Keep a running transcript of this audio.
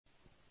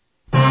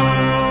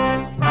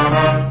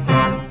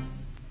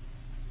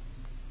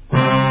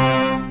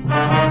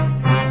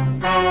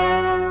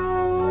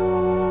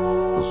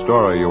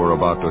story you are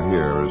about to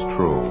hear is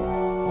true.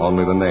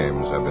 Only the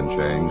names have been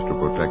changed to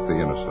protect the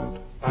innocent.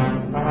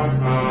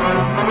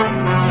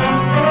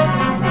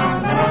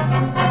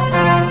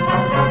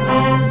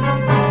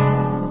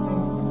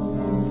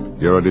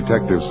 You're a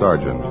detective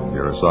sergeant.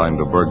 You're assigned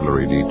to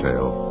burglary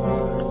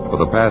detail. For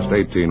the past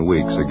 18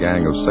 weeks, a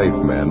gang of safe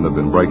men have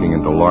been breaking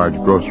into large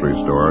grocery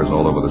stores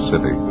all over the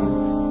city.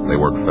 They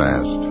work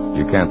fast.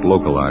 You can't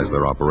localize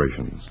their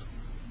operations.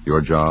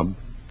 Your job?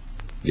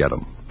 Get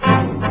them.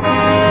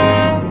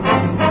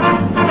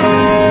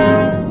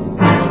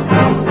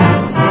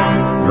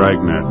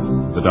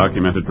 Dragnet, the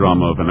documented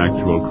drama of an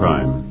actual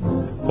crime.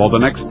 For the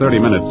next 30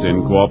 minutes,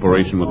 in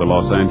cooperation with the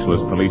Los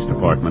Angeles Police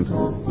Department,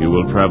 you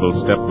will travel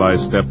step by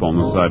step on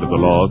the side of the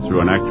law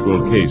through an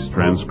actual case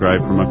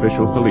transcribed from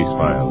official police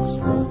files.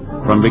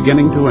 From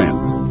beginning to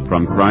end,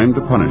 from crime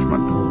to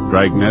punishment,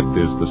 Dragnet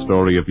is the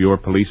story of your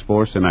police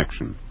force in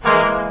action.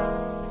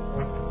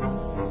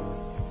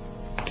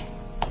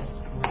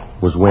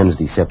 It was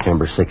Wednesday,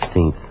 September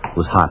 16th. It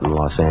was hot in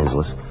Los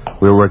Angeles.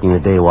 We were working the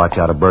day watch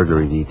out of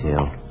burglary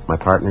detail. My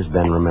partner's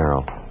Ben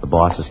Romero. The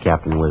boss is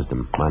Captain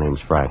Wisdom. My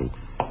name's Friday.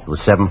 It was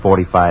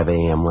 7:45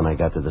 a.m. when I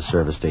got to the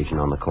service station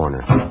on the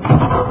corner.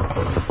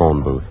 The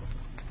phone booth.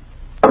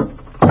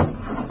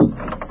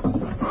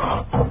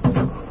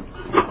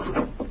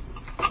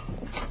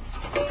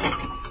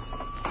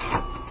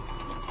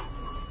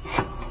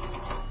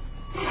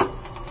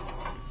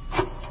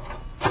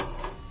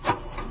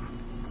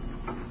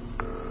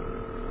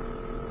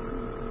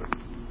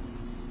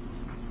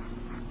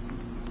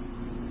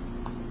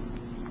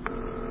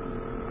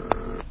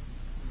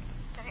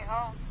 City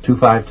Hall.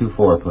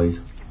 2524, please.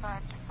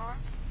 2524.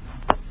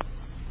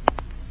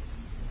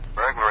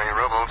 Burglary,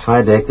 Rubles.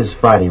 Hi, Dick. This is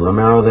Friday.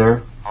 Romero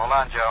there? Hold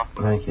on, Joe.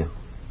 Thank you.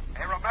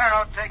 Hey,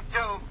 Romero, take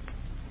two.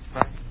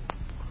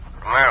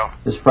 Romero.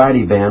 This is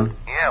Friday, Ben.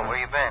 Yeah, where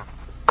you been?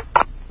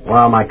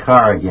 Well, my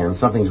car again.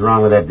 Something's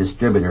wrong with that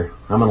distributor.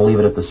 I'm going to leave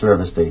it at the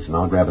service station.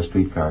 I'll grab a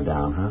streetcar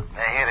down, huh?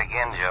 They hit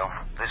again, Joe.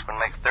 This one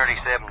makes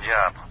 37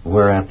 jobs.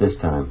 Where at this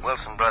time?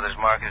 Wilson Brothers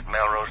Market at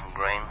Melrose and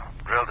Green.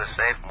 Drilled the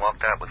safe and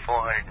walked out with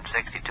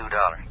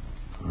 $462.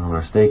 Well,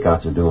 our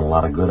stakeouts are doing a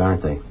lot of good,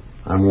 aren't they?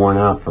 I'm worn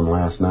out from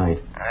last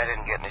night. I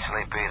didn't get any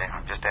sleep either.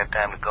 Just had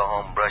time to go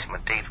home and brush my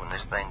teeth when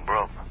this thing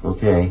broke.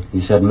 Okay.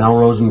 You said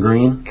Melrose and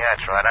Green? Yeah,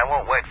 that's right. I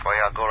won't wait for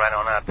you. I'll go right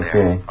on out there.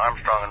 Okay.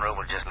 Armstrong and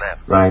Rubel just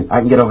left. Right.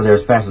 I can get over there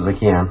as fast as I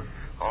can.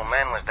 Old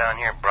man was down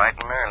here bright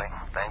and early.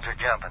 Things are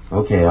jumping.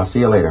 Okay. I'll see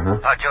you later, huh?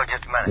 Oh, Joe,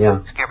 just a minute.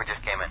 Yeah. Skipper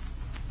just came in.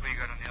 Who you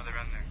got on the other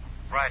end there?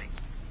 Friday.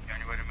 You on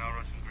your way to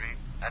Melrose and Green?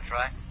 That's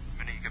right.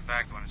 The minute you get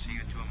back, I want to see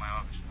you two in my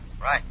office.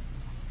 Right.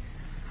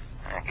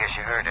 I guess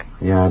you heard it.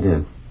 Yeah, I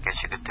did. Guess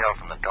you could tell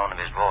from the tone of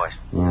his voice.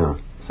 Yeah.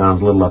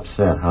 Sounds a little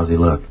upset. How's he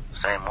look?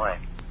 Same way.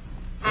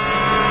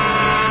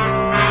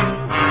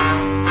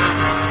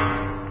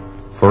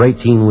 For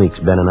 18 weeks,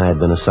 Ben and I had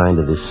been assigned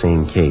to this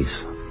same case.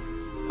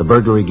 The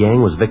burglary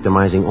gang was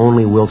victimizing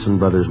only Wilson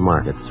Brothers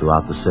markets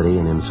throughout the city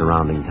and in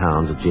surrounding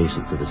towns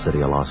adjacent to the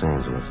city of Los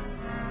Angeles.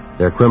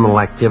 Their criminal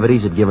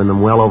activities had given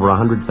them well over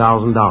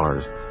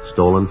 $100,000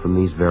 stolen from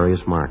these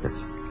various markets.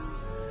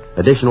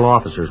 Additional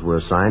officers were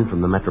assigned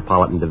from the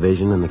Metropolitan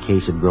Division, and the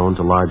case had grown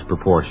to large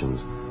proportions.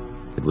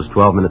 It was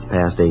 12 minutes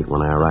past 8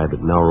 when I arrived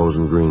at Melrose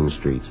and Green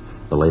Streets,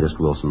 the latest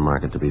Wilson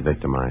market to be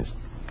victimized.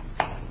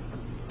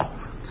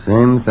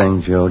 Same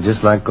thing, Joe,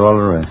 just like all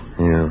the rest.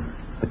 Yeah.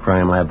 The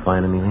crime lab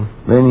find anything?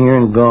 Been here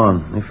and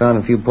gone. They found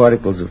a few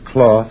particles of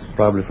cloth,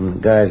 probably from the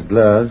guy's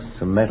gloves,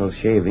 some metal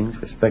shavings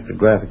for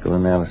spectrographical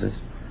analysis.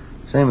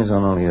 Same as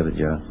on all the other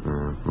jobs.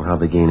 Well, how'd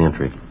they gain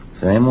entry?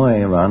 Same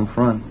way, around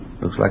front.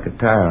 Looks like a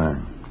tire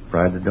iron.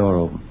 Pried the door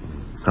open.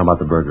 How about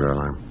the burglar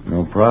alarm?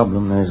 No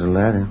problem. There's a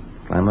ladder.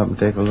 Climb up and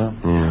take a look.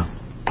 Yeah.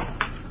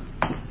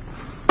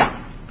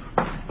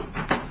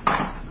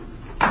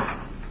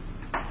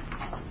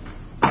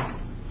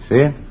 See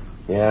it?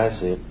 Yeah, I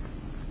see it.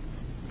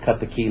 Cut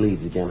the key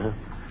leads again, huh?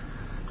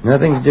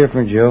 Nothing's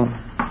different, Joe.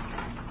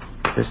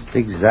 Just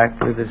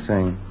exactly the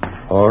same.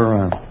 All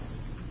around.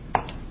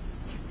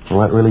 Well,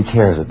 that really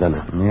tears it, doesn't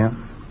it? Yeah.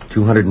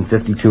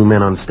 252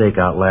 men on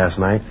stakeout last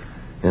night,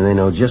 and they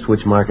know just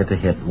which market to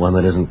hit, one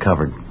that isn't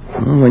covered.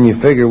 When you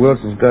figure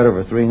Wilson's got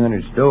over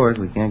 300 stores,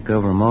 we can't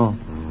cover them all.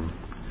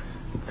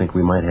 I think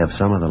we might have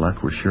some of the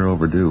luck. We're sure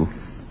overdue.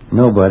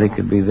 Nobody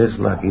could be this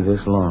lucky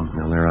this long.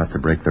 Well, they're out to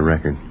break the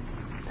record.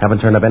 Haven't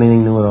turned up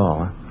anything new at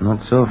all, huh?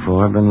 Not so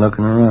far. I've been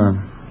looking around.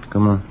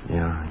 Come on.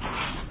 Yeah.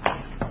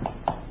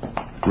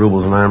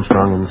 Rubels and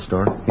Armstrong in the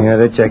store? Yeah,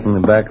 they're checking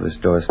the back of the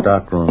store,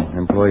 stock room,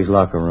 employees'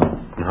 locker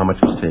room. And how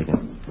much was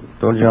taken?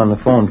 Told you on the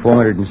phone,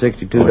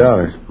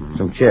 $462.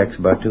 Some checks,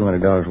 about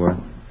 $200 worth.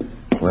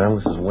 Well,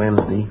 this is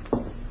Wednesday.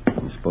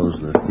 I suppose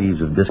the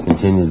thieves have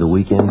discontinued the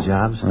weekend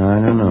jobs?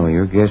 I don't know.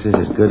 Your guess is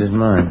as good as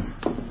mine.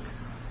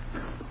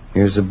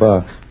 Here's the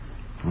box.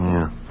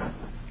 Yeah.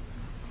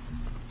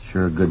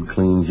 Sure a good,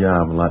 clean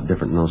job. A lot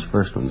different than those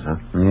first ones, huh?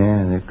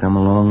 Yeah, they've come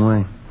a long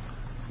way.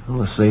 Well,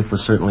 the safe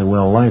was certainly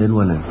well lighted,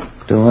 wasn't it?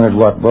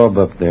 200-watt bulb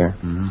up there.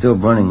 Still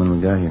burning when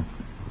we got here.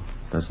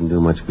 Doesn't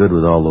do much good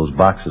with all those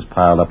boxes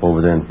piled up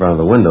over there in front of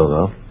the window,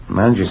 though. The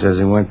manager says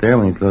he weren't there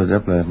when he closed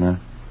up last night.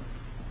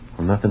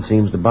 Well, nothing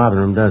seems to bother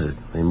them, does it?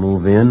 They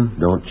move in,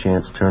 don't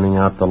chance turning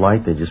out the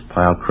light. They just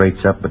pile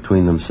crates up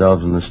between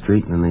themselves and the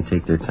street, and then they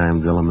take their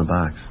time drilling the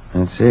box.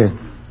 That's it.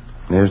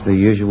 There's the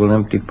usual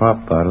empty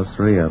pop bottles,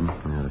 3 of them.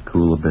 Yeah, to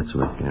cool the bits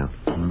of it, yeah.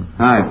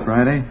 Hi,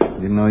 Friday.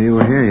 Didn't know you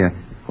were here yet.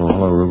 Oh,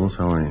 hello, Rubles.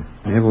 How are you?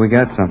 Yeah, but we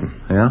got something.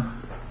 Yeah?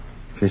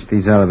 Fished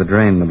these out of the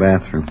drain in the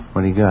bathroom.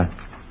 What do you got?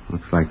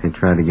 Looks like they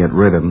tried to get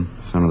rid of them.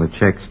 Some of the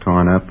checks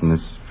torn up and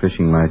this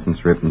fishing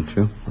license ripped in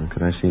two. Well,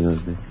 could I see those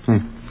bits?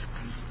 Hmm.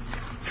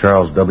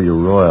 Charles W.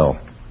 Royal,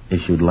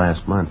 issued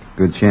last month.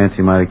 Good chance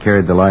he might have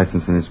carried the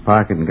license in his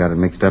pocket and got it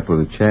mixed up with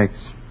the checks.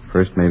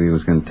 First, maybe he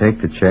was going to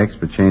take the checks,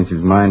 but changed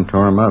his mind,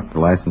 tore them up, the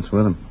license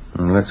with him.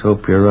 Well, let's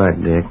hope you're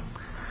right, Dick.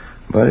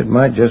 But it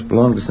might just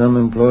belong to some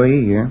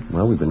employee here.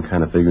 Well, we've been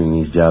kind of figuring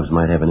these jobs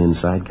might have an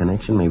inside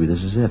connection. Maybe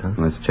this is it, huh?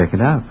 Let's check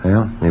it out.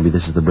 Well, maybe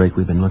this is the break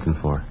we've been looking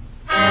for.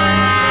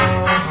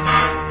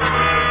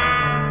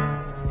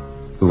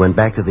 We went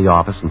back to the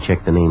office and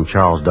checked the name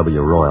Charles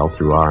W. Royal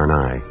through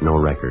R&I. No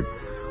record.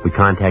 We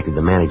contacted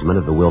the management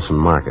of the Wilson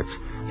Markets.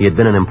 He had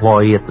been an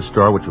employee at the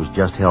store, which was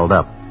just held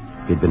up.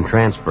 He had been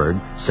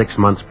transferred 6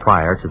 months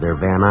prior to their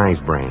Van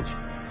Nuys branch.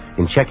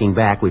 In checking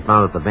back, we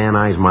found that the Van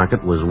Nuys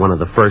Market was one of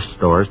the first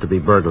stores to be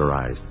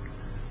burglarized.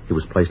 He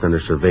was placed under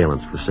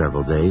surveillance for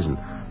several days, and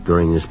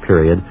during this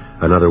period,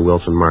 another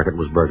Wilson Market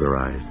was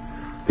burglarized.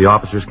 The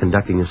officers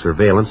conducting the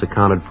surveillance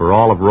accounted for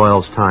all of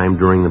Royal's time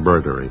during the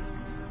burglary.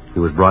 He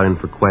was brought in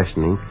for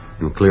questioning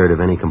and cleared of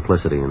any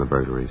complicity in the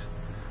burglaries.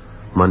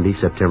 Monday,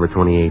 September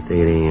 28th, 8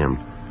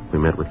 a.m., we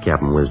met with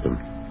Captain Wisdom.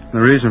 The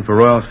reason for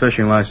Royal's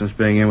fishing license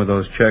being in with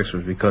those checks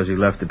was because he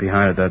left it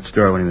behind at that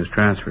store when he was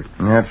transferred.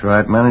 That's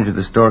right. Manager of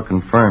the store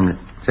confirmed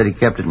it. Said he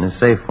kept it in a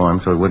safe for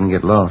him so it wouldn't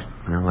get lost.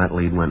 Well, that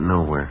lead went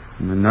nowhere.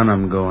 And none of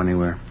them go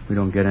anywhere. We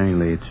don't get any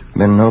leads.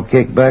 Been no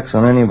kickbacks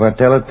on any of our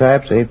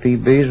teletypes,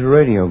 APBs, or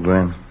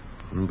radiograms.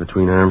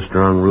 Between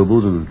Armstrong,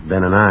 Rubles, and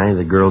Ben and I,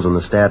 the girls in the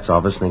stats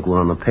office think we're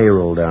on the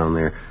payroll down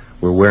there.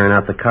 We're wearing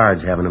out the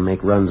cards, having to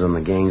make runs on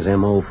the gang's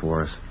M.O.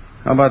 for us.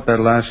 How about that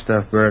last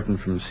stuff Burton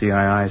from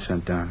CII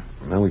sent down?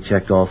 Well, we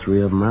checked all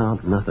 3 of them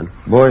out. Nothing.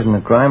 Boys in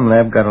the crime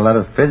lab got a lot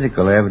of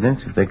physical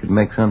evidence if they could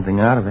make something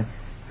out of it.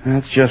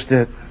 That's just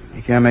it.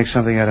 You can't make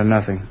something out of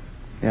nothing.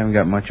 You haven't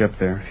got much up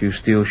there. A few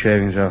steel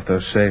shavings off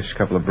those safes, a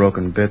couple of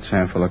broken bits,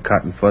 handful of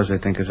cotton fuzz they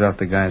think is off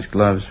the guy's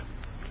gloves.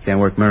 You can't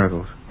work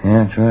miracles.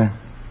 Yeah, that's right.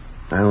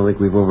 I don't think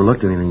we've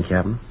overlooked anything,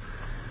 Captain.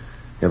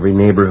 Every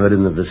neighborhood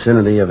in the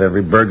vicinity of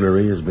every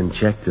burglary has been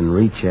checked and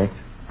rechecked.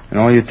 And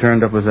all you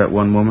turned up was that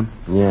one woman?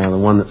 Yeah, the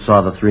one that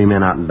saw the 3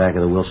 men out in back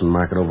of the Wilson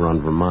Market over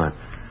on Vermont.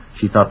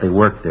 She thought they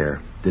worked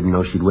there. Didn't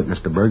know she'd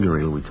witnessed a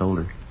burglary, we told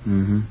her.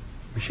 Mm-hmm.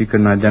 She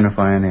couldn't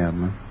identify any of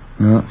them,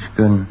 huh? No, she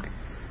couldn't.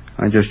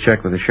 I just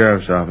checked with the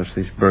sheriff's office.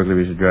 These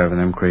burglaries are driving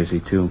them crazy,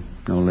 too.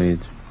 No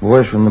leads.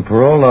 Boys from the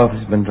parole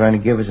office have been trying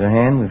to give us a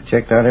hand. We've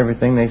checked out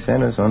everything they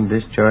sent us on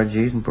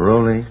dischargees and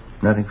parolees.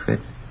 Nothing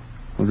fits.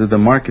 Well, did the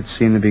markets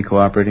seem to be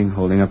cooperating,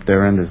 holding up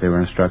their end as they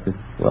were instructed?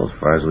 Well, as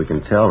far as we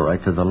can tell,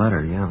 right to the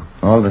letter, yeah.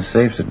 All the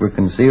safes that were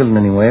concealed in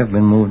any way have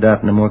been moved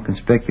out in a more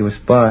conspicuous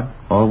spot,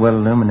 all well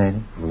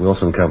illuminated. The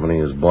Wilson Company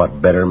has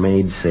bought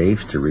better-made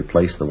safes to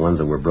replace the ones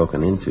that were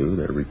broken into.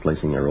 They're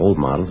replacing their old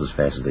models as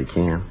fast as they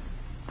can.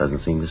 Doesn't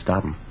seem to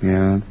stop them.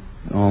 Yeah,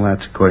 all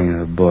that's according to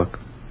the book.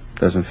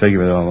 Doesn't figure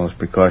with all those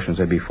precautions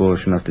they'd be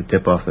foolish enough to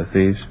tip off the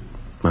thieves.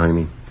 What do you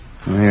mean?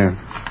 Well, here,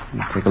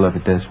 take a look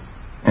at this.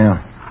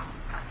 Yeah.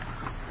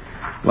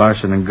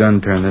 Larson and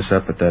Gunn turned this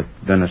up at that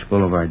Venice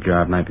Boulevard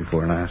job night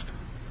before last.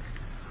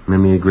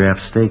 Mimeograph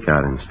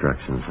stakeout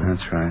instructions, huh?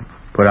 That's right.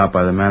 Put out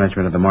by the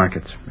management of the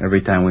markets. Every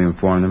time we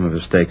inform them of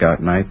a stakeout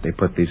night, they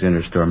put these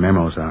interstore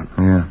memos out.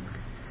 Yeah.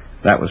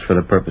 That was for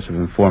the purpose of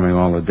informing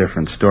all the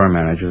different store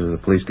managers of the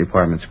police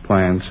department's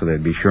plans so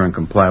they'd be sure and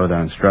comply with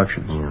our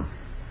instructions. Yeah.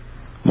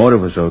 Motive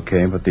was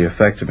okay, but the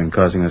effects have been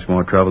causing us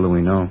more trouble than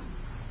we know.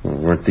 Well,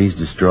 weren't these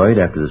destroyed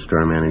after the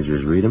store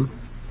managers read them?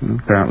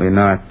 Apparently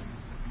not.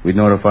 We'd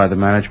notify the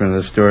management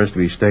of the stores to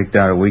be staked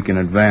out a week in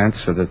advance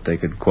so that they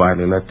could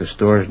quietly let the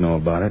stores know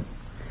about it.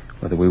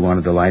 Whether we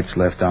wanted the lights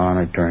left on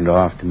or turned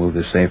off to move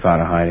the safe out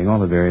of hiding, all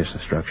the various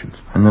instructions.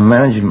 And the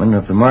management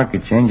of the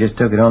market chain just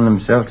took it on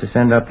themselves to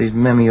send out these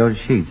memoed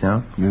sheets,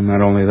 huh? And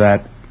not only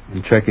that,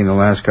 in checking the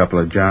last couple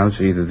of jobs,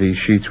 either these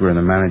sheets were in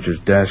the manager's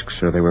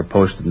desks or they were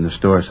posted in the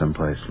store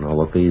someplace.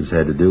 All the thieves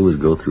had to do was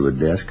go through a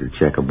desk or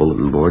check a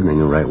bulletin board and they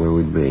knew right where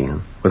we'd be, huh?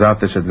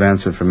 Without this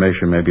advance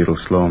information, maybe it'll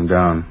slow them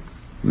down.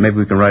 Maybe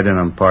we can write in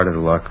on part of the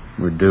luck.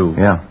 We're due.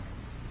 Yeah.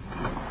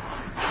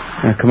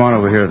 Now, come on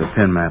over here to the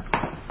pin map.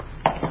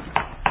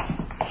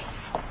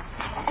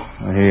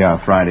 Well, here you are,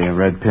 Friday. A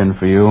red pin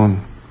for you and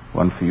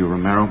one for you,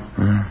 Romero.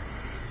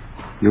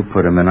 Mm-hmm. You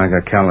put them in. I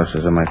got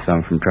calluses on my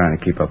thumb from trying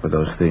to keep up with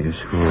those thieves.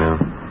 Yeah.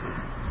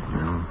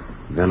 Well,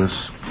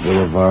 Venice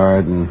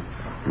Boulevard and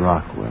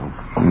Rockwell.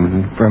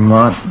 Mm-hmm.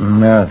 Vermont and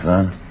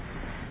Marathon.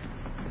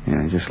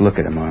 Yeah, just look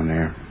at them on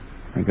there.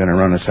 They're going to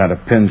run us out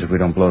of pins if we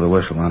don't blow the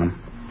whistle on them.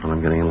 Well,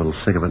 I'm getting a little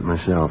sick of it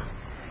myself.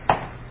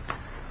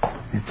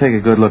 You take a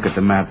good look at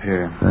the map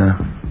here.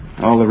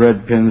 All the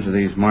red pins of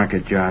these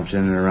market jobs in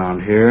and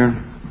around here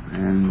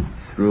and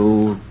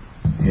through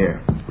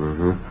here.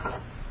 Mm-hmm.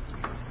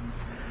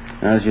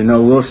 As you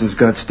know, Wilson's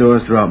got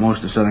stores throughout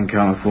most of Southern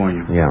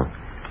California. Yeah.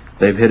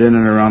 They've hit in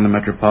and around the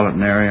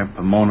metropolitan area,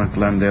 Pomona,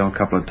 Glendale, a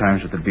couple of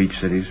times with the beach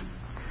cities.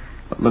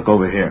 But look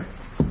over here.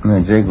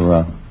 That's Eagle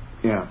Rock.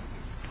 Yeah.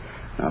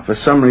 Now, for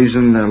some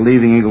reason, they're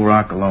leaving Eagle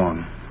Rock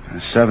alone.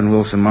 There's 7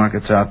 Wilson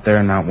markets out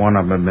there, not one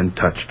of them have been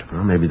touched.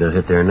 Well, maybe they'll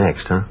hit there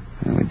next, huh?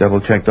 And we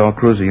double-checked all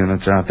cruiser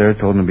units out there,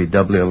 told them to be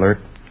doubly alert.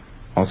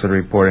 Also to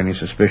report any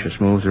suspicious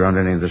moves around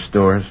any of the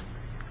stores.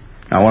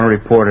 Now, I want to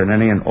report on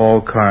any and all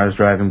cars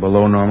driving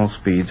below normal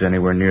speeds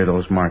anywhere near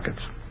those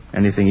markets.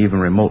 Anything even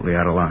remotely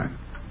out of line.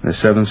 There's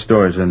 7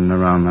 stores in and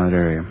around that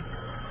area.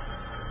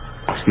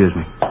 Excuse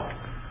me.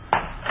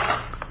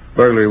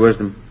 Burglary,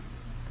 Wisdom.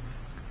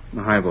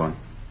 The highball.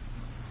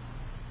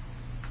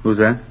 Who's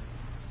that?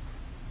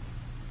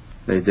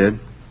 They did?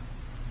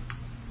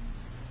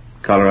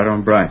 Colorado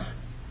and Bryce.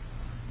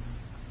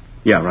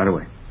 Yeah, right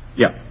away.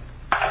 Yeah.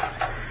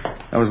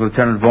 That was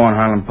Lieutenant Vaughn,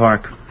 Highland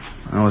Park.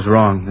 I was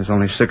wrong. There's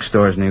only 6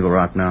 stores in Eagle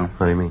Rock now.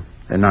 What do you mean?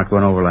 They knocked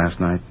one over last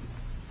night.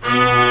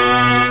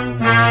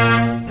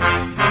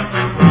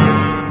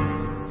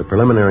 The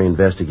preliminary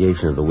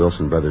investigation of the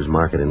Wilson Brothers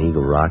Market in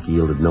Eagle Rock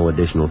yielded no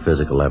additional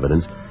physical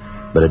evidence,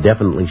 but it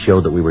definitely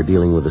showed that we were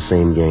dealing with the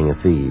same gang of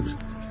thieves.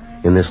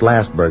 In this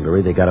last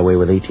burglary, they got away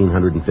with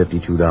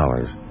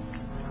 $1,852.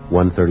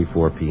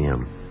 1:34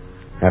 p.m.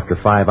 After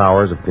 5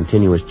 hours of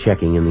continuous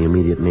checking in the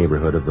immediate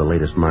neighborhood of the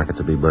latest market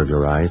to be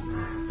burglarized,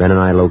 Ben and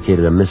I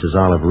located a Mrs.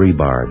 Olive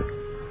Rebard.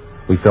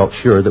 We felt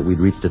sure that we'd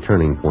reached a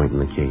turning point in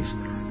the case.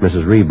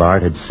 Mrs.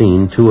 Rebard had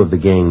seen 2 of the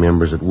gang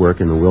members at work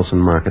in the Wilson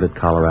Market at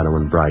Colorado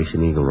and Bryce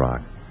in Eagle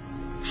Rock.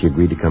 She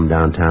agreed to come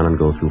downtown and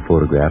go through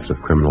photographs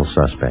of criminal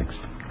suspects.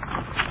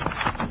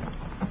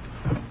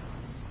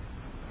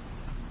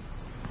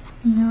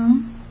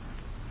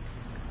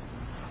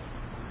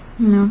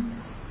 No.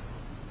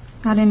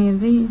 Not any of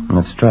these.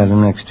 Let's try the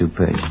next 2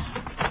 pages.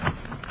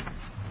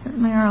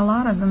 Certainly are a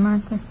lot of them,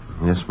 aren't there?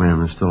 Yes, ma'am.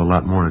 There's still a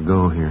lot more to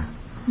go here.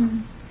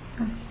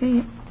 I see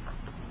it.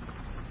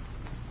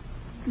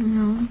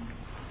 No.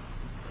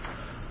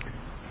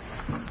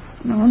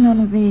 No, none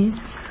of these.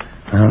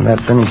 Well, that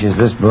finishes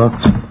this book.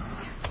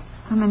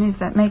 How many does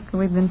that make that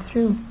we've been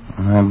through?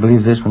 I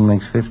believe this one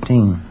makes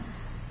 15.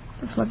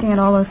 Just looking at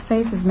all those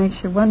faces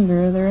makes you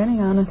wonder, are there any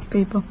honest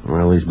people?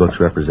 Well, these books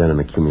represent an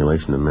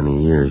accumulation of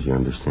many years, you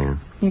understand.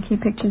 You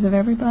keep pictures of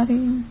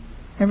everybody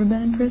ever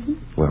been in prison?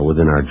 Well,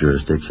 within our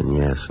jurisdiction,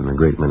 yes, and a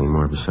great many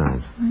more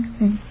besides. I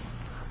see.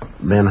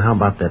 Ben, how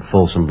about that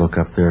Folsom book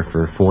up there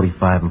for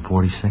 45 and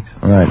 46?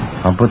 Right.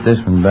 I'll put this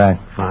one back.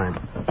 Fine.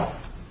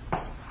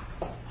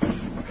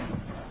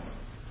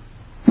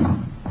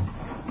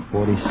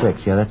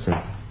 46, yeah, that's it.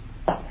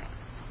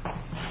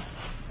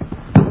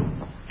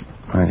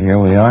 Right, here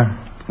we are.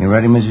 You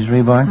ready, Mrs.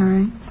 Rebard? All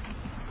right.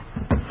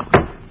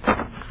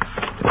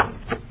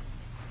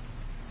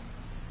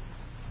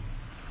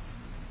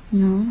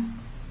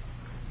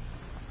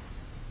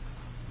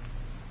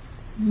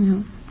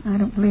 No, I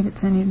don't believe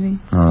it's any of these.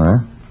 All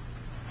right.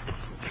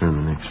 Turn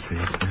the next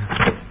page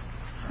there.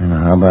 And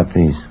how about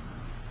these?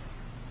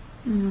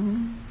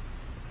 No.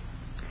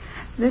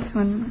 This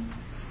one,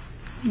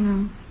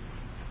 no.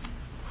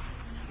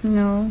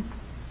 No.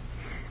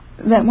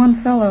 That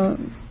one fellow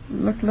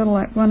looked a little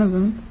like one of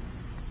them.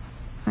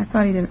 I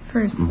thought he did at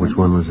first. Which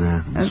one was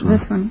that? This one.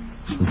 This one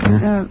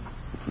here?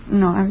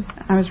 No,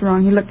 I was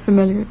wrong. He looked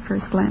familiar at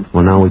first glance.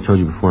 Well, now, we told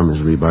you before, Ms.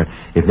 Rebard,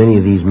 if any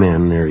of these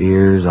men, their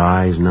ears,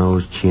 eyes,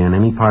 nose, chin,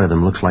 any part of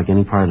them looks like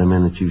any part of the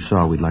men that you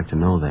saw, we'd like to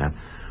know that.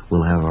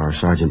 We'll have our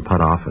Sergeant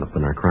Putoff up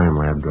in our crime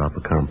lab drop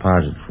a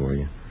composite for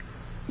you.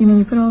 You mean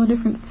you put all the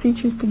different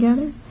features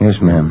together? Yes,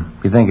 ma'am.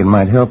 If you think it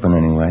might help in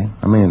any way.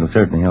 I mean, it'll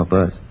certainly help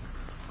us.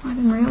 I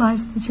didn't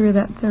realize that you were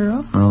that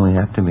thorough. Oh, we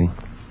have to be.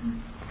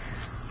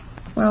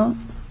 Well,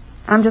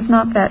 I'm just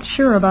not that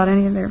sure about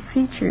any of their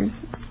features.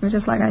 It was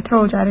just like I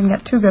told you, I didn't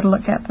get too good a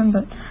look at them,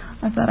 but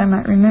I thought I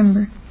might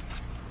remember.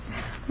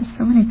 There's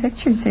so many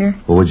pictures here.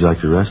 Well, would you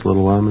like to rest a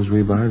little while, Ms.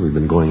 Rebard? We've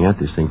been going at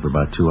this thing for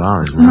about 2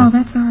 hours now. No,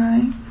 that's all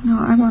right. No,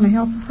 I want to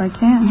help if I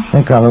can. I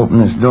think I'll open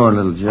this door,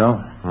 little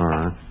Joe. All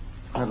right.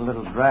 Got a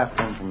little draft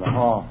in from the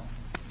hall.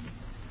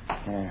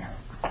 There.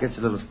 Gets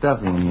a little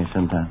stuffy in here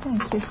sometimes.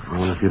 Thank you. I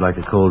wonder if you'd like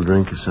a cold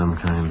drink of some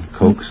kind.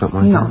 Coke,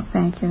 something like that? No,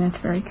 thank you. That's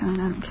very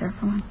kind. I don't care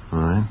for one. All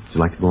right. Would you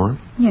like to go on?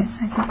 Yes,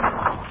 I think so.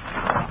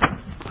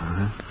 All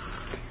right.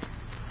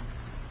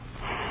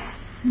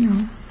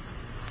 No.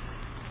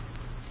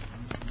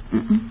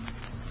 Mm-mm.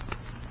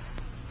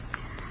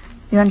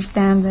 You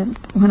understand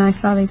that when I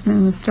saw these men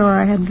in the store,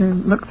 I had to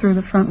look through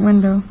the front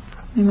window.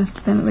 They must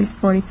have been at least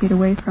 40 feet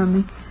away from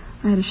me.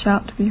 I had to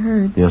shout to be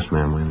heard. Yes,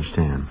 ma'am, we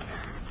understand.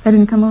 They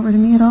didn't come over to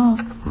me at all.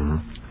 Mm-hmm.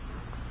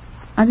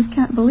 I just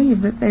can't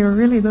believe that they were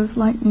really those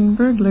lightning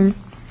burglars.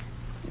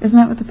 Isn't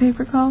that what the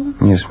paper called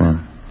them? Yes,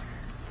 ma'am.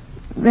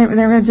 They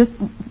were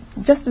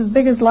just as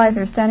big as life. They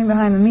were standing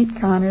behind the meat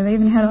counter. They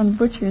even had on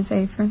butcher's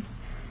aprons.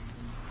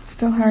 It's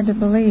still hard to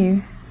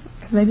believe,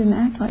 because because they didn't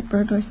act like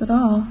burglars at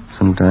all.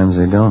 Sometimes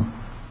they don't.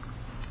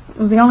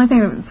 Well, the only thing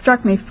that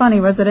struck me funny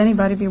was that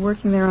anybody be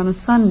working there on a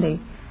Sunday.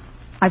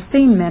 I've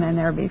seen men in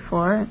there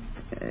before.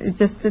 It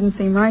just didn't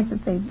seem right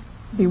that they'd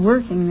be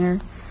working there.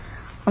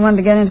 I wanted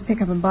to get in to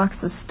pick up a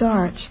box of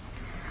starch.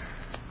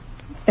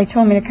 They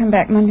told me to come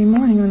back Monday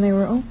morning when they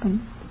were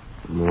open.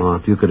 Well,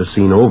 if you could have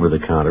seen over the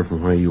counter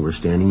from where you were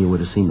standing, you would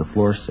have seen the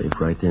floor safe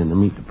right there in the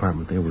meat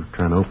department. They were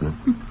trying to open it.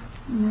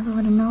 I never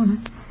would have known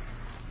it.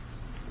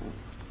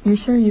 You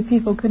sure you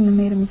people couldn't have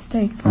made a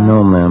mistake, Bob?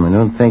 No, ma'am, I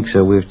don't think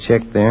so. We've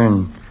checked there,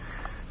 and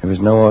there was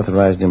no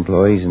authorized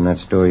employees in that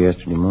store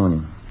yesterday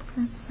morning.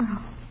 That's so.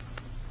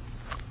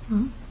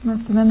 Well,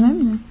 must have been them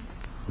then.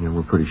 Yeah,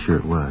 we're pretty sure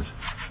it was.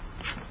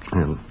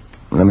 Here,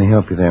 Let me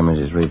help you there,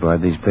 Mrs.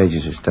 Reebard. These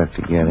pages are stuck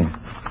together.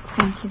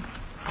 Thank you.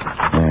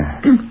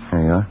 There.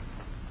 There you are.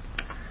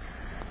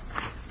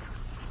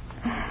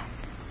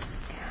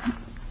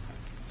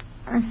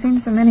 I've seen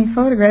so many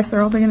photographs,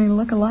 they're all beginning to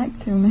look alike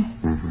to me.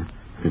 Mm-hmm.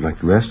 If you'd like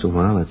to rest a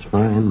while, that's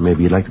fine.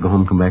 Maybe you'd like to go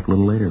home and come back a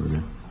little later with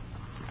it.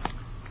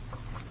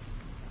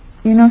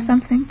 You know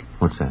something?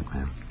 What's that,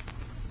 ma'am?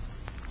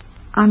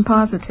 I'm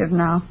positive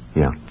now.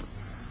 Yeah.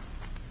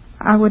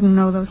 I wouldn't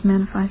know those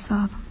men if I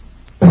saw them.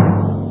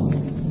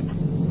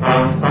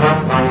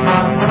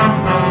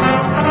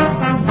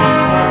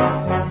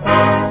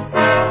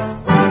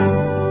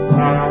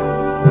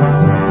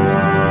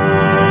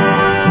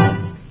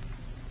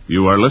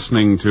 You are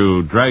listening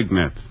to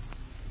Dragnet.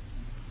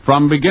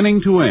 From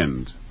beginning to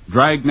end,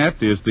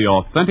 Dragnet is the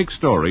authentic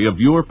story of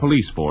your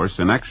police force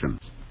in action.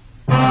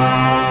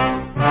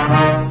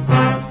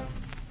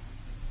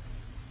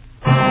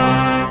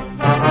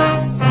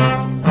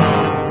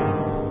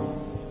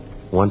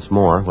 Once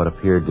more, what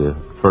appeared to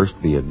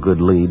first be a good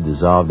lead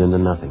dissolved into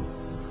nothing.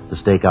 The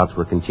stakeouts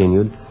were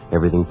continued.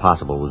 Everything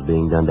possible was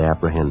being done to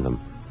apprehend them.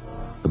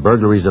 The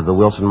burglaries of the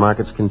Wilson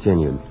markets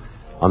continued.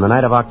 On the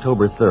night of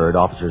October 3rd,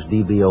 officers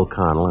D.B.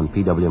 O'Connell and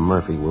P.W.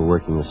 Murphy were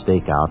working a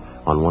stakeout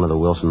on one of the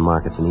Wilson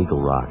markets in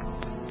Eagle Rock.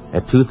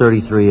 At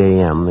 2:33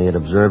 a.m., they had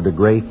observed a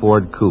gray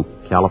Ford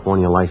Coupe,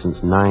 California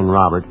license 9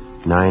 Robert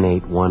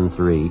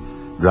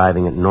 9813,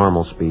 driving at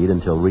normal speed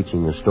until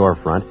reaching the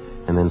storefront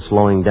and then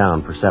slowing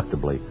down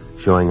perceptibly,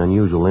 showing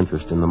unusual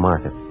interest in the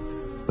market.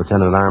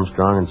 Lieutenant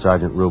Armstrong and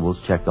Sergeant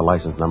Rubles checked the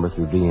license number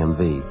through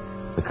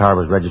DMV. The car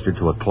was registered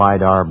to a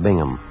Clyde R.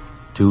 Bingham,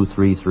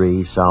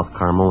 233 South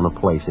Carmona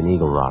Place in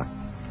Eagle Rock.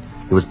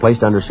 He was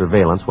placed under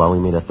surveillance while we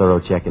made a thorough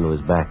check into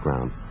his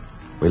background.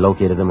 We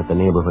located him at the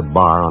neighborhood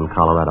bar on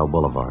Colorado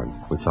Boulevard.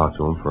 We talked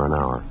to him for an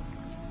hour.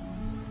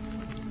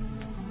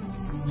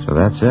 So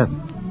that's it.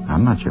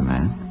 I'm not your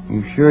man.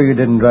 You sure you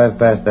didn't drive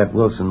past that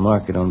Wilson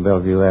market on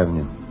Bellevue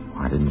Avenue?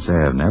 I didn't say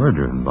I've never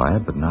driven by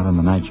it, but not on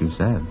the night you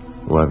said.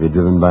 Well, have you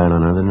driven by it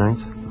on other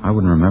nights? I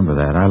wouldn't remember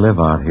that. I live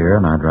out here,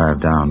 and I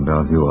drive down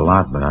Bellevue a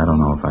lot, but I don't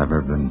know if I've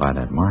ever been by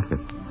that market.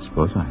 I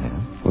suppose I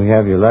have. We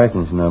have your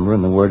license number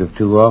and the word of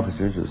 2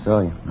 officers who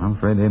saw you. I'm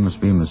afraid they must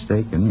be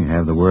mistaken. You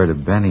have the word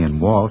of Benny and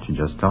Walsh. You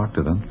just talked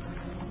to them.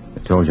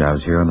 I told you I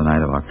was here on the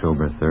night of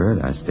October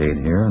 3rd. I stayed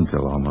here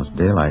until almost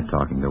daylight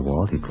talking to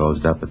Walt. He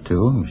closed up at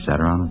 2, and we sat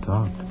around and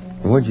talked.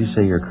 Where'd you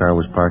say your car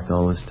was parked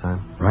all this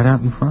time? Right out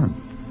in front.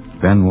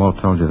 Ben Walt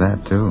told you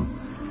that, too.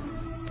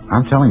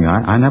 I'm telling you,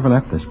 I never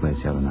left this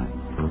place the other night.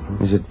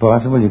 Mm-hmm. Is it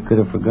possible you could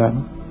have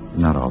forgotten?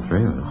 Not all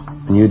 3 of us.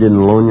 And you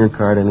didn't loan your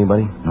car to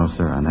anybody? No,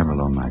 sir, I never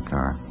loaned my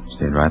car.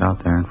 Stayed right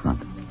out there in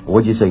front.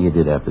 What'd you say you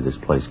did after this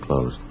place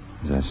closed?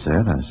 As I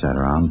said, I sat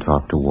around and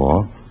talked to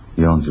Walt.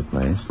 He owns the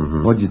place.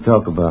 Mm-hmm. What'd you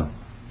talk about?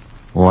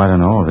 Oh, I don't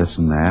know, this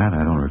and that.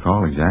 I don't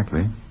recall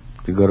exactly.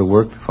 Did you go to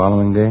work the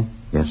following day?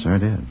 Yes, sir, I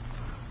did.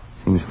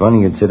 Seems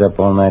funny you'd sit up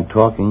all night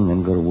talking and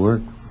then go to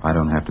work. I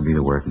don't have to be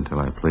to work until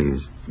I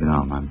please. You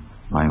know, I'm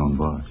my own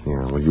boss.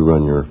 Yeah, well, you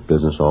run your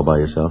business all by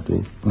yourself, do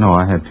you? No,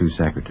 I have 2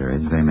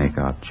 secretaries. They make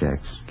out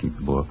checks, keep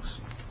the books.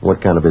 What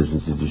kind of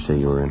business did you say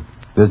you were in?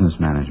 Business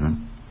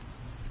management.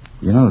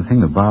 You know, the thing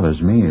that bothers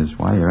me is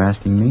why you're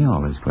asking me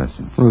all these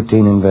questions.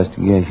 Routine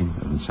investigation.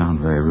 Doesn't sound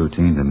very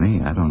routine to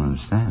me. I don't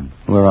understand.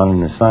 We're on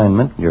an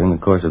assignment. During the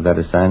course of that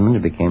assignment,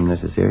 it became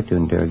necessary to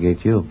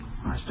interrogate you.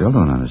 I still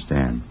don't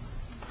understand.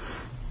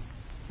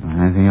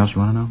 Anything else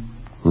you want to know?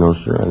 No,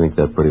 sir. I think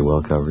that pretty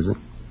well covers it.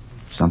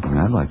 Something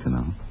I'd like to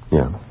know.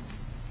 Yeah.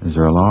 Is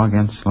there a law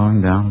against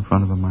slowing down in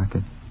front of a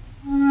market?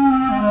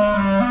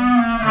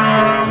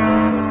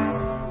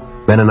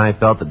 Ben and I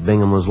felt that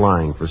Bingham was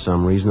lying for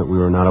some reason that we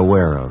were not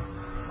aware of.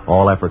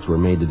 All efforts were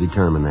made to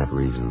determine that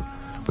reason.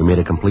 We made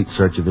a complete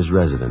search of his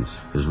residence.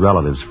 His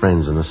relatives,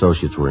 friends, and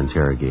associates were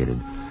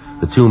interrogated.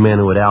 The 2 men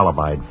who had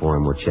alibied for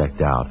him were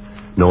checked out.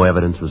 No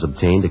evidence was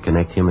obtained to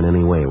connect him in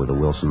any way with the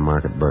Wilson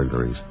market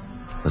burglaries.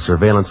 The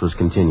surveillance was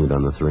continued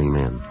on the 3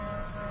 men.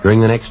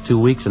 During the next 2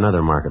 weeks,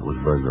 another market was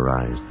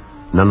burglarized.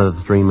 None of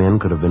the 3 men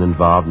could have been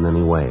involved in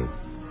any way.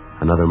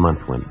 Another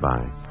month went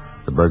by.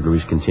 The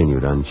burglaries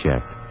continued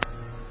unchecked.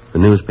 The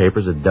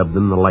newspapers had dubbed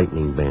them the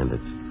Lightning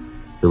Bandits.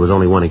 There was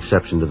only one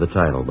exception to the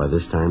title. By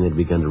this time, they'd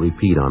begun to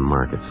repeat on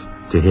markets,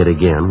 to hit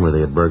again where they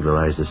had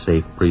burglarized a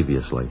safe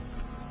previously.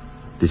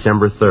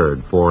 December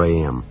 3rd, 4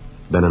 a.m.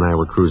 Ben and I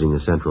were cruising the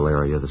central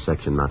area, the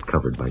section not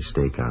covered by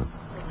stakeout.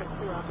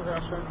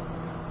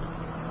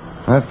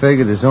 I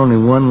figure there's only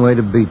one way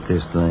to beat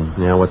this thing.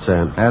 Yeah, what's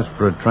that? Ask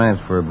for a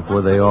transfer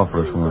before they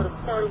offer us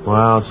one.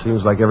 Well, it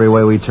seems like every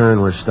way we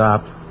turn, we're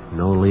stopped.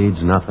 No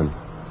leads, nothing.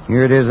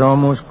 Here it is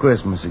almost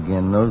Christmas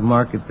again. Those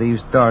market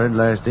thieves started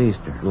last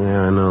Easter.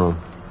 Yeah, I know.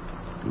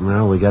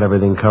 Well, we got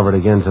everything covered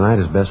again tonight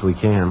as best we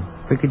can.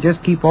 We could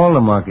just keep all the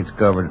markets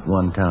covered at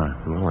one time.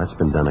 Well, that's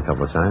been done a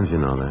couple of times, you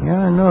know that.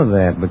 Yeah, I know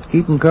that, but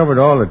keep them covered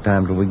all the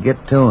time till we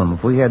get to them.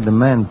 If we had the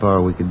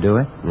manpower, we could do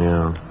it.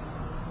 Yeah.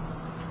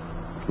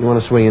 You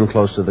want to swing in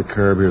close to the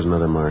curb? Here's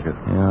another market.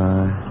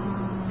 Yeah.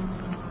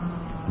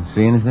 You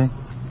see anything?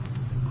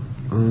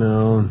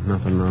 No,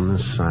 nothing on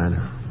this side.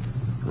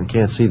 I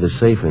can't see the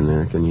safe in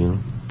there, can you?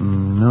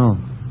 No.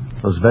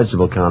 Those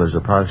vegetable counters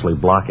are partially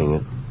blocking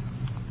it.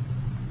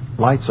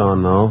 Lights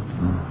on, though.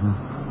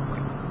 Mm-hmm.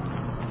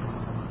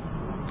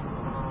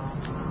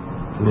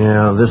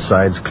 Yeah, this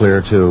side's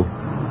clear, too.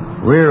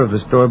 Rear of the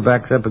store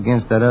backs up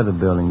against that other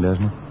building,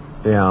 doesn't it?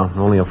 Yeah,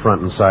 only a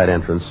front and side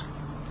entrance.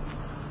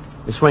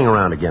 You swing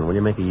around again. Will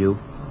you make a U?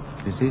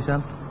 You see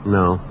something?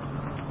 No,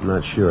 I'm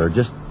not sure.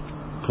 Just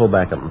pull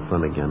back up in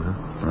front again, huh?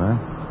 Right.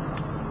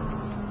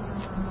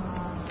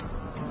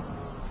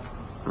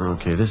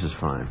 Okay, this is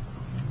fine.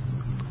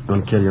 You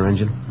want to kill your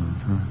engine?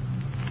 Mm-hmm.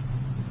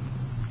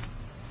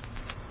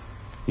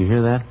 You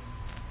hear that?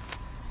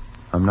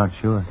 I'm not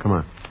sure. Come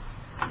on.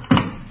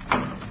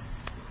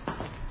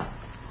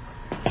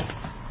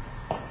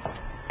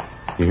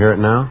 You hear it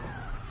now?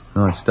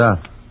 No, it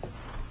stopped.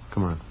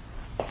 Come on.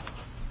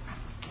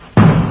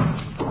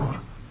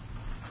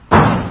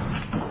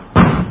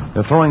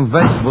 They're throwing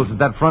vegetables at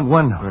that front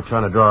window. They're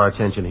trying to draw our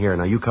attention here.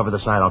 Now, you cover the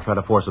side. I'll try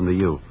to force them to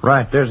you.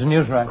 Right, there's the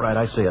news rack. Right,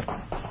 I see it. All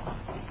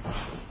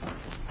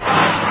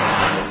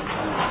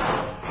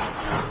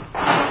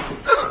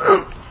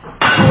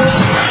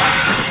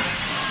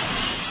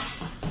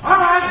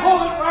right,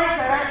 hold it right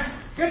there.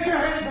 Get your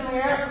hands in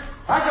the air.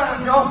 I got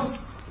him, Joe.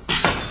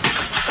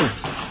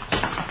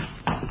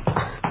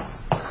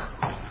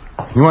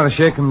 You want to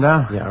shake him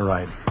down? Yeah,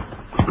 right.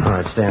 All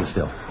right, stand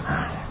still.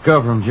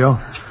 Cover him, Joe.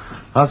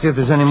 I'll see if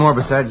there's any more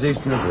besides these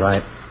two.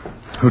 Right.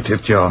 Who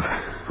tipped you off?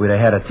 If we'd have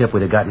had a tip,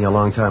 we'd have gotten you a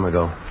long time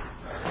ago.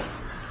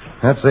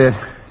 That's it.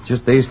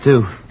 Just these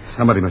two.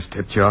 Somebody must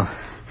have tipped you off.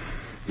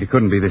 You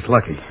couldn't be this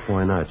lucky.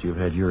 Why not? You've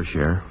had your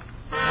share.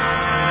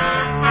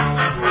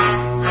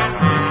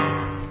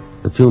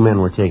 The two men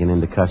were taken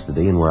into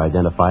custody and were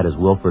identified as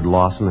Wilfred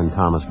Lawson and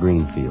Thomas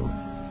Greenfield.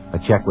 A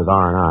check with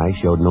R&I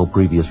showed no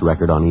previous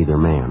record on either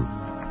man.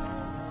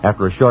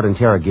 After a short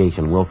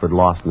interrogation, Wilfred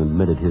Lawson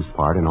admitted his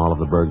part in all of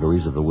the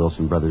burglaries of the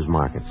Wilson Brothers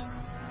markets.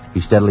 He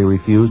steadily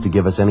refused to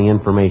give us any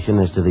information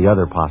as to the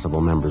other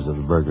possible members of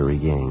the burglary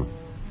gang.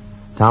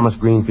 Thomas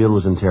Greenfield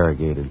was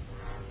interrogated.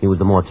 He was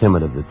the more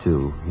timid of the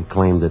two. He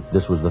claimed that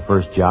this was the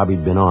first job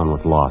he'd been on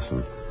with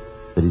Lawson,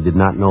 that he did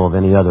not know of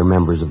any other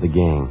members of the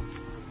gang,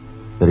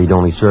 that he'd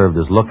only served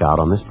as lookout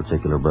on this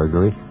particular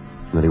burglary,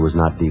 and that he was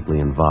not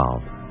deeply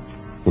involved.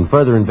 In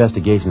further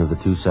investigation of the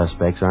two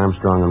suspects,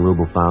 Armstrong and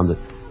Rubel found that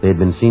they had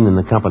been seen in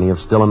the company of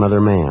still another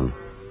man.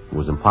 It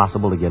was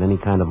impossible to get any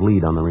kind of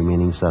lead on the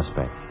remaining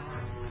suspect.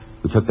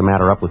 We took the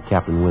matter up with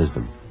Captain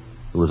Wisdom.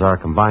 It was our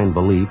combined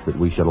belief that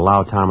we should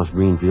allow Thomas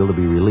Greenfield to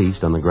be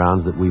released on the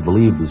grounds that we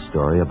believed his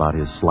story about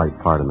his slight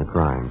part in the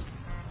crimes.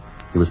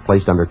 He was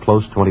placed under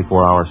close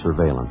 24-hour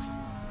surveillance.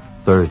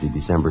 Thursday,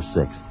 December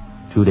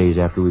 6th, 2 days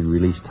after we'd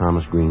released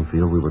Thomas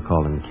Greenfield, we were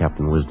called into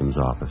Captain Wisdom's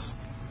office.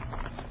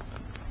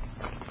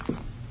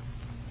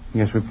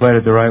 Guess we played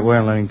it the right way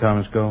in letting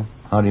Thomas go.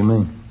 How do you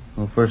mean?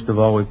 Well, first of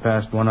all, we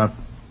passed one up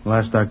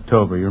last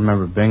October. You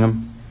remember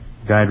Bingham?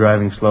 The guy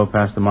driving slow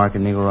past the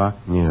market in Eagle Rock?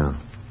 Yeah.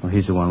 Well,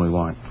 he's the one we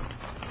want.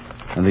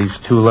 And these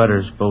two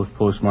letters, both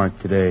postmarked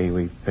today,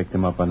 we picked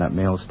them up on that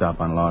mail stop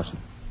on Lawson.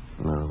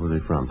 Where are they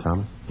from,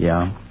 Thomas?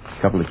 Yeah,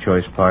 a couple of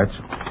choice parts.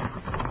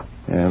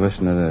 Yeah,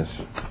 listen to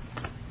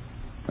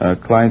this.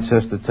 Clyde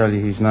says to tell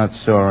you he's not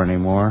sore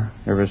anymore.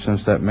 Ever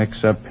since that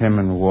mix-up, him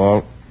and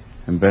Walt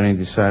and Benny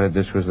decided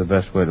this was the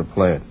best way to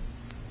play it.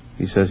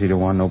 He says he don't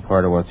want no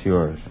part of what's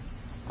yours.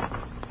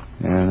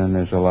 And then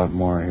there's a lot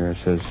more here. It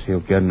says he'll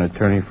get an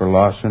attorney for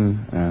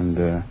Lawson,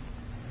 and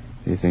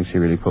he thinks he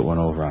really put one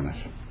over on us.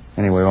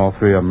 Anyway, all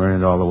three of them are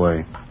in it all the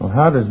way. Well,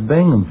 how does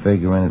Bingham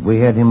figure in it? We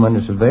had him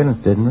under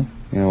surveillance, didn't we?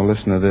 You know,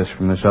 listen to this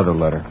from this other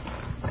letter.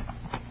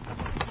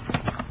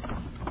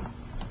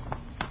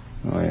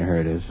 Oh, yeah, here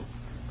it is.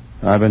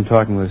 I've been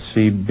talking with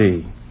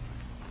C.B.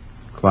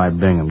 Clyde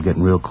Bingham,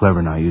 getting real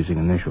clever now using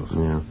initials.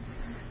 Yeah.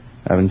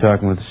 I've been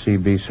talking with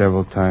C.B.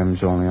 several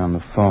times only on the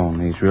phone.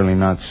 He's really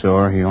not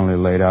sore. He only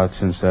laid out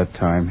since that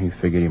time. He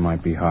figured he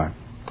might be hot.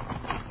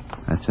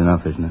 That's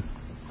enough, isn't it?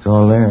 It's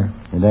all there.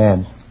 It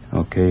adds.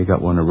 Okay, you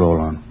got one to roll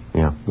on.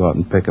 Yeah. Go out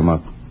and pick him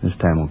up. This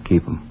time we'll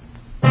keep him.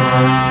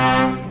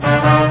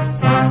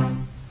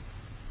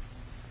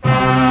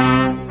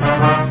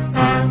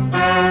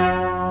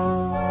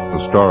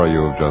 The story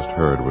you have just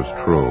heard was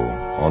true.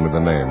 Only the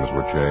names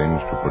were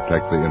changed to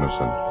protect the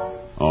innocent.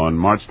 On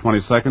March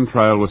 22nd,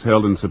 trial was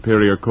held in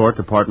Superior Court,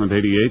 Department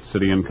 88,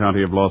 City and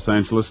County of Los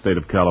Angeles, State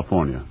of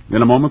California.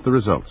 In a moment, the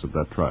results of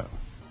that trial.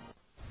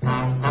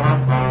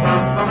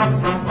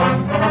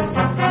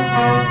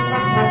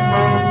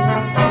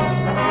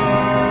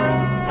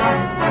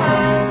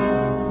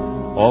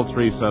 All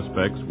three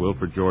suspects,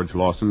 Wilfred George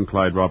Lawson,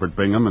 Clyde Robert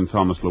Bingham, and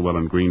Thomas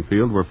Llewellyn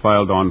Greenfield, were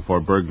filed on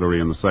for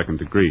burglary in the second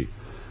degree.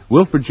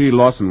 Wilfred G.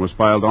 Lawson was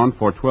filed on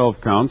for 12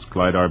 counts,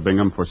 Clyde R.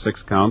 Bingham for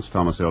 6 counts,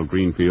 Thomas L.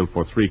 Greenfield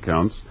for 3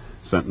 counts,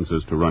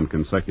 sentences to run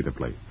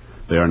consecutively.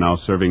 They are now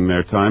serving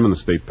their time in the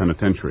state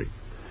penitentiary.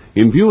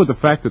 In view of the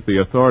fact that the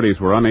authorities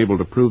were unable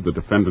to prove the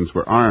defendants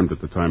were armed at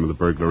the time of the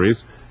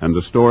burglaries and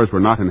the stores were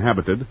not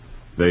inhabited,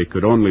 they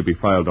could only be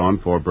filed on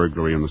for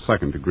burglary in the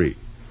second degree.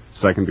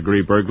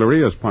 Second-degree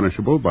burglary is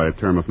punishable by a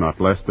term of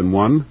not less than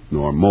 1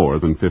 nor more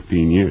than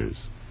 15 years.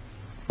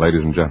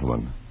 Ladies and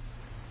gentlemen,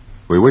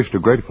 we wish to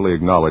gratefully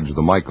acknowledge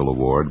the Michael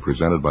Award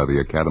presented by the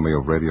Academy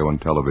of Radio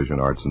and Television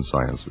Arts and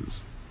Sciences.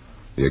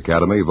 The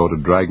Academy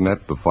voted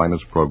Dragnet the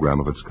finest program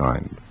of its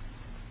kind.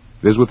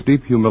 It is with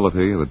deep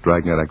humility that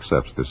Dragnet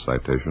accepts this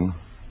citation,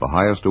 the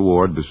highest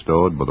award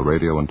bestowed by the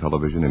radio and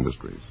television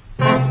industries.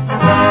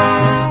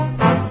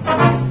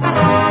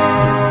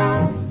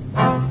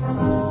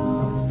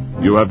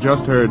 You have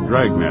just heard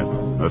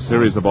Dragnet, a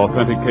series of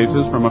authentic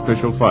cases from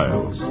official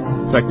files.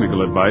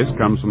 Technical advice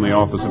comes from the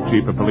Office of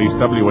Chief of Police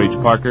W.H.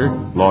 Parker,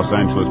 Los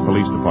Angeles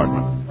Police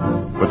Department.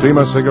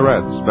 Fatima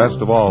Cigarettes, best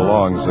of all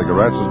long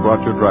cigarettes, has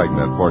brought you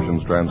Dragnet,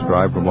 portions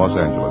transcribed from Los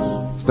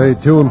Angeles. Stay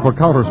tuned for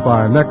Counter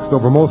Spy next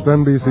over most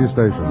NBC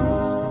stations.